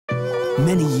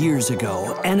Many years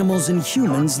ago, animals and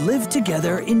humans lived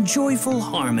together in joyful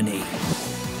harmony.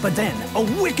 But then, a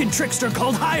wicked trickster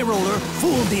called High Roller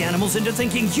fooled the animals into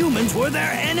thinking humans were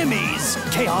their enemies.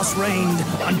 Chaos reigned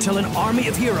until an army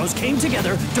of heroes came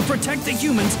together to protect the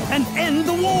humans and end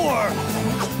the war.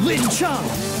 Lin Chung,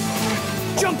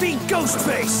 Jumpy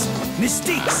GhostFace,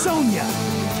 Mystique Sonia,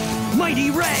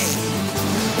 Mighty Ray.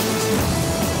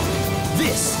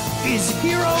 This is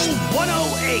Hero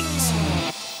 108.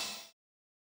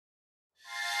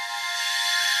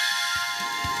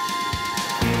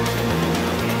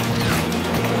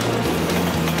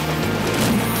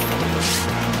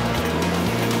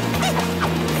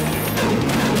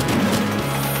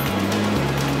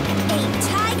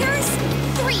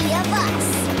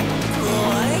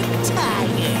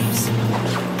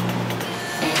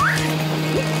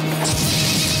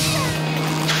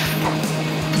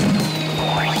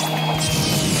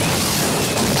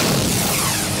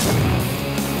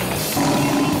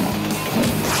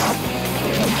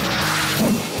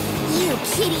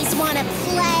 Kitties wanna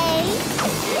play?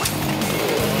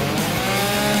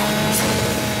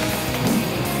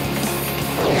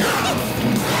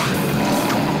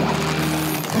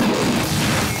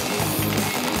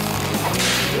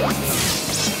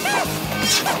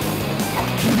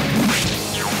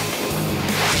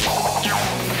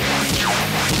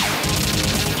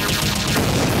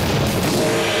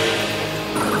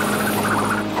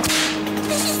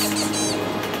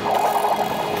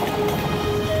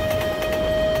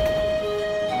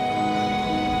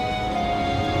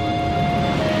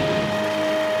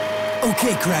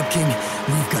 Okay, Crab King,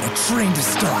 we've got a train to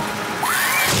stop.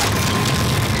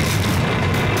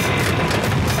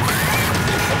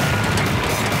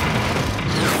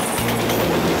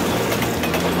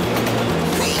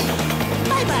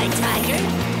 Bye-bye, Tiger.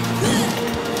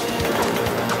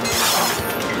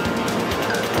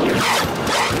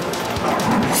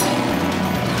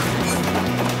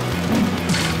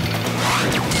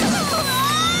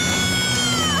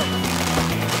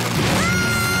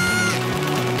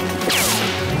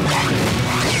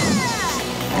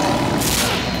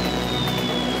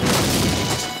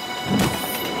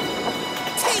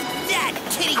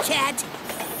 Cat.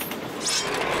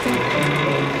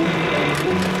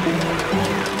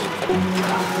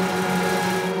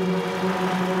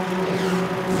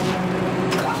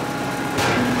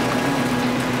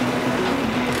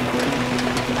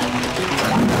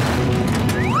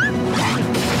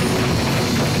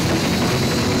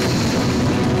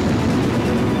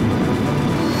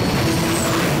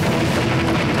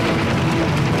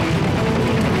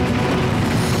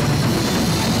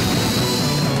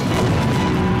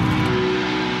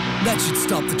 That should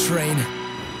stop the train.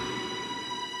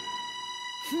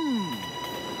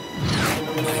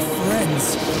 My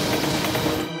friends.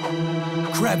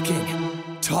 Crab King,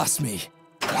 toss me.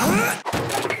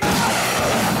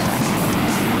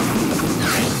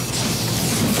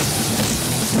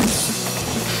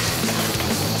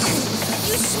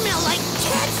 You smell like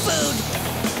cat food.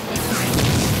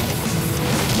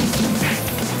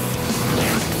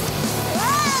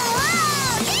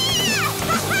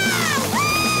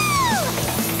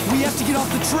 We have to get off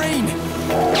the train!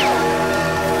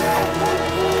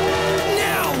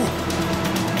 Now!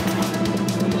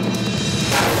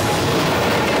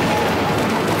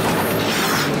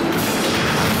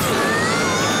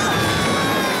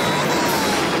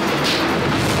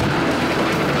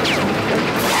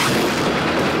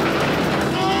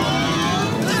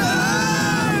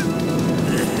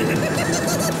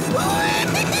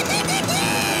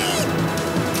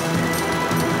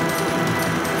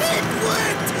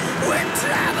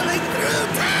 Traveling through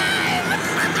time!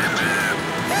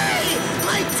 Hey!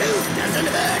 My tooth doesn't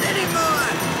hurt anymore!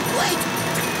 Wait!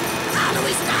 How do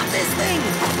we stop this thing?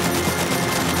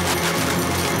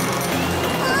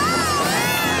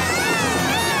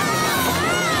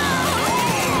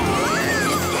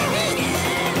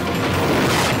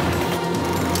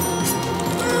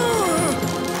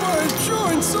 My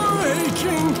joints are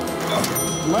aching!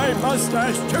 My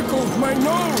mustache tickles my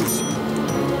nose!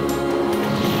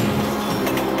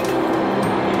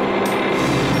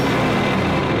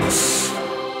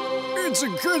 It's a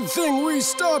good thing we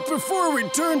stopped before we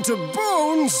turned to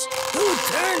bones! Who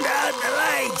turned out the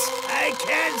lights? I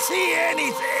can't see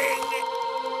anything!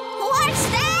 What's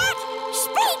that?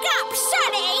 Speak up,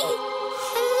 Sonny!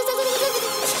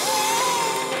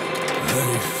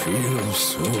 I feel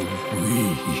so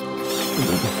weak.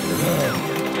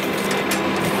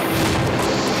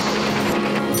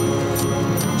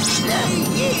 The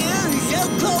years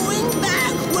are going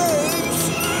backwards!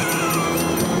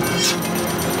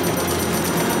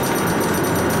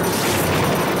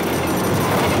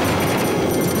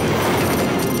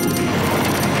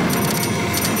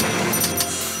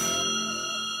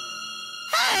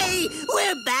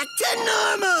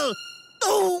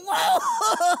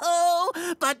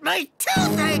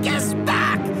 us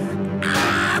back!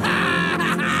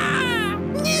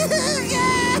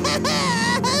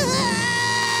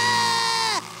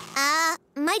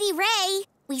 Mighty Ray,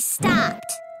 we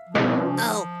stopped.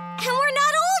 Oh. And we're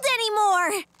not old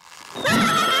anymore!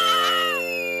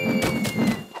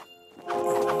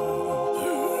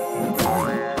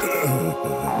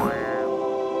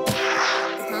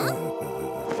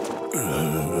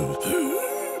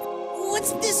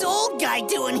 What's this old guy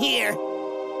doing here?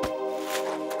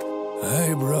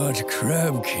 I brought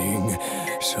Crab King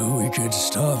so we could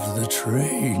stop the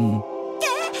train.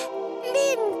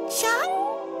 Lin Chung?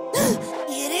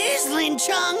 It is Lin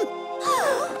Chung!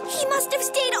 He must have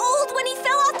stayed old when he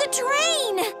fell off the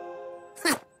train!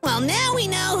 Well, now we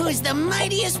know who's the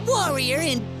mightiest warrior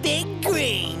in Big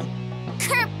Green.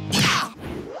 Kerp!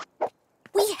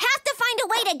 We have to find a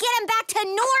way to get him back to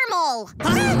normal!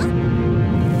 Huh?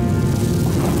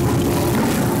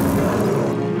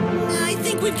 I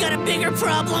think we've got a bigger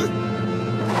problem.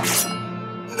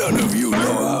 None of you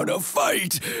know how to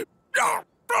fight.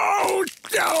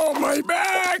 Oh, my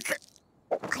back!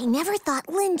 I never thought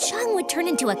Lin Chung would turn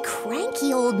into a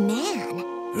cranky old man.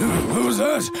 What was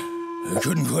that? I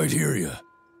couldn't quite hear you.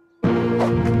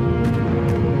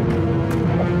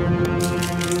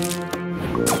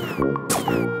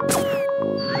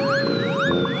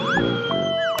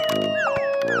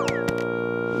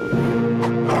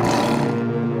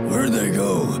 Where'd they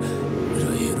go? Did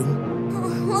I hit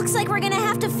them? Looks like we're gonna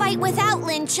have to fight without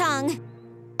Lin Chung.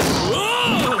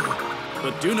 Whoa!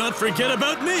 But do not forget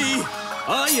about me.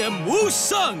 I am Wu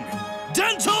Sung,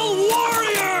 Dental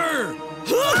Warrior!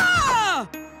 Ah!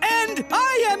 And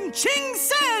I am Ching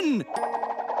Sen,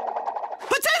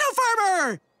 Potato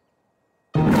Farmer!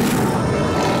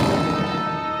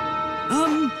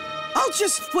 I'll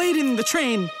just wait in the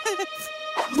train.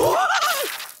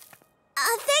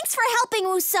 Thanks for helping,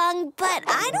 Woo-sung, but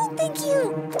I don't think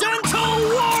you... Dental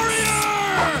Warrior!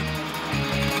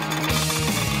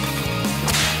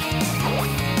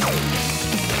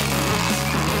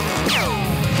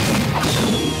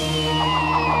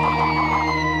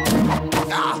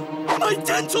 My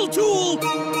dental tool!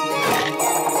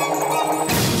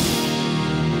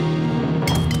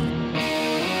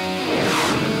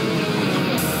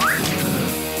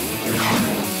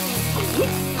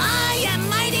 I am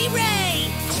Mighty Ray!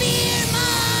 Fear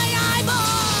my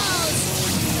eyeballs!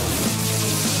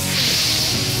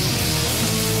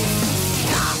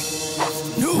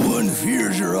 No one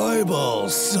fears your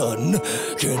eyeballs, son.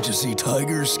 Can't you see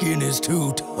tiger skin is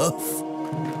too tough?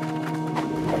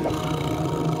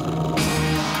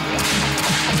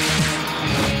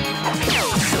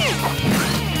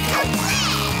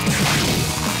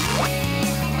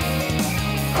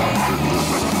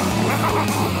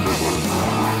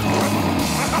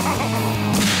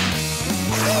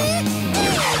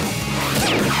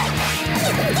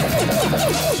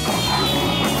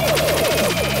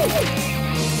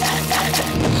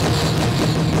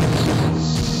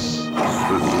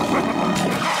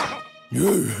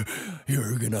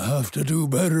 You're gonna have to do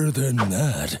better than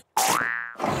that.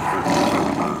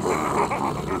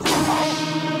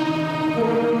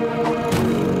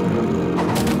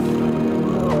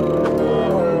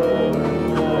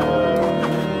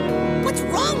 What's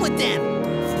wrong with them?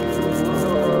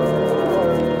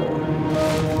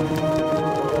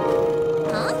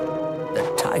 The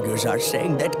tigers are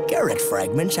saying that carrot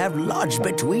fragments have lodged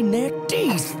between their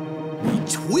teeth.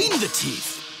 Between the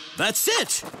teeth. That's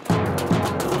it.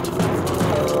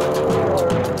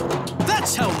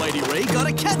 That's how Mighty Ray got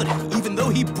a cavity, even though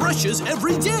he brushes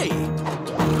every day.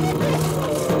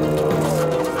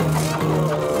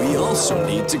 We also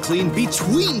need to clean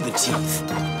between the teeth.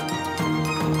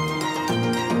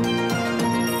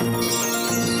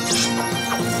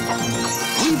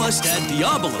 We must add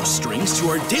Diabolo strings to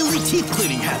our daily teeth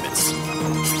cleaning habits.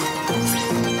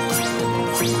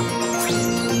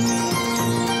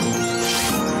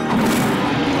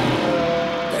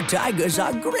 The tigers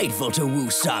are grateful to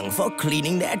Wu-sung for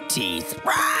cleaning their teeth.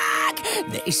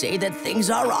 They say that things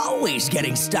are always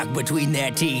getting stuck between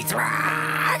their teeth.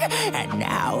 And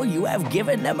now you have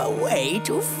given them a way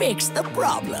to fix the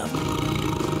problem.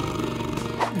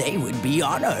 They would be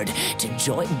honored to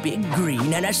join Big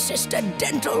Green and assist a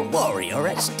dental warrior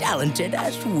as talented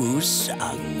as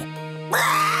Wu-sung.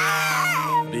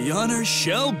 The honor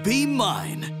shall be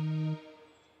mine.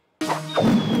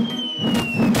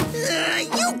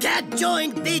 You can't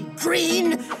join Big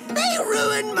Green! They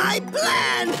ruined my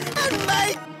plan, and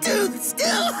my tooth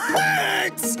still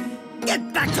hurts!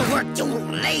 Get back to work, you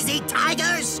lazy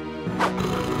tigers!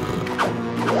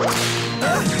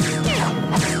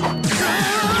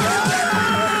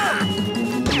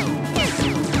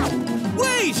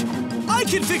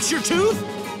 can fix your tooth.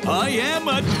 I am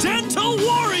a dental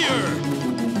warrior.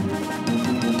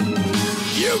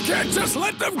 You can't just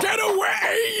let them get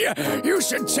away! You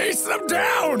should chase them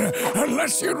down,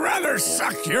 unless you'd rather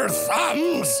suck your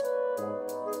thumbs!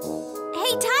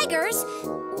 Hey, Tigers,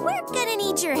 we're gonna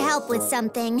need your help with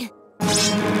something.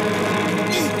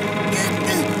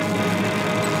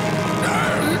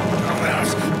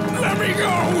 Let me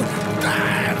go!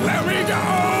 Let me go!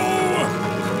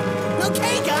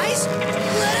 Okay, guys,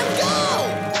 let him go!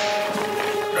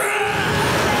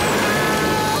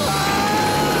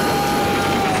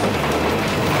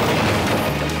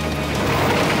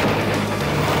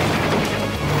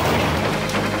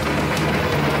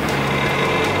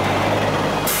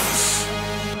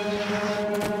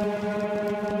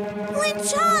 Lin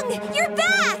Chung, you're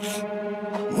back!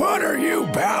 What are you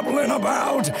babbling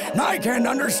about? I can't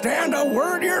understand a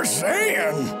word you're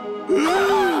saying. Oh,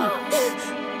 no!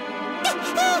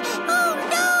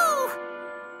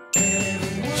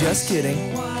 Just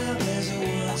kidding.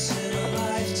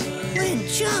 Lin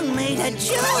Chung made a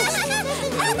joke!